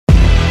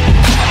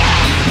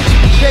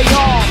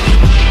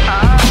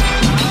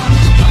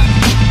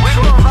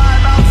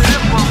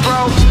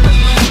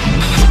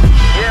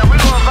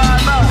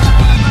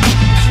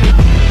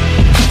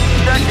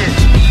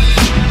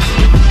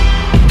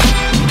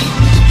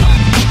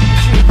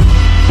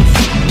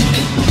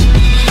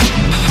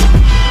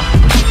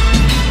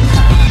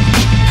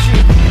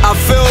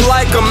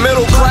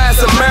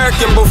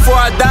before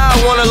I die, I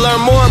wanna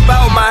learn more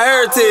about my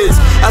heritage.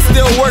 I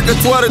still work a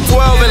 12 to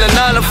 12 and a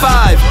 9 to 5.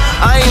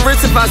 I ain't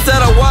rich, if I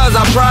said I was,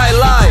 I'd probably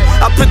lie.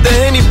 I put the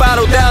Henny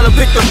bottle down and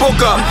pick the book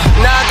up.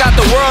 Now I got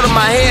the world in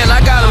my hand, I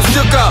got them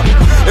shook up.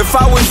 If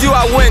I was you,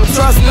 I wouldn't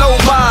trust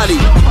nobody.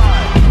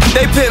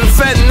 They putting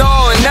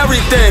fentanyl and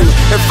everything.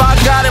 If I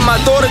got it, my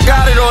daughter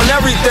got it on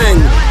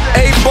everything.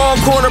 8-ball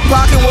corner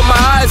pocket with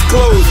my eyes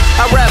closed.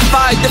 I rap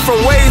 5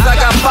 different ways, I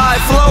got 5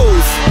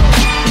 flows.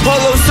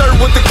 Polo shirt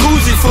with the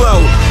Coogee flow.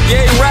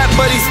 Yeah, he rap,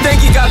 but he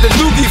stink, he got the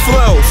dookie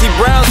flow. See,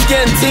 brown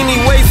skin, teeny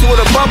waist with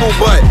a bubble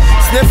butt.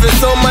 Sniffing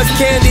so much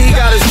candy, he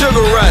got a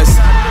sugar rush.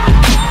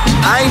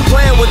 I ain't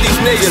playing with these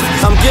niggas.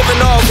 I'm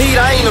giving off heat,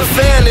 I ain't a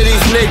fan of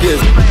these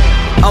niggas.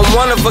 I'm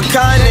one of a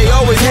kind, they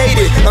always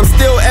hate it. I'm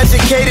still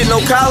educated,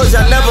 no college,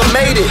 I never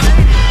made it.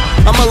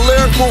 I'm a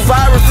lyrical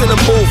virus in the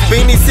booth.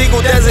 Beanie Siegel,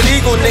 Desert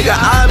Eagle, nigga,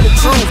 I'm the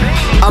truth.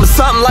 I'm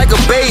something like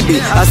a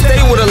baby, I stay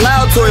with a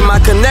loud toy.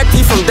 My connect,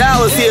 he from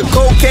Dallas, he a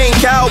cocaine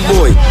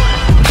cowboy.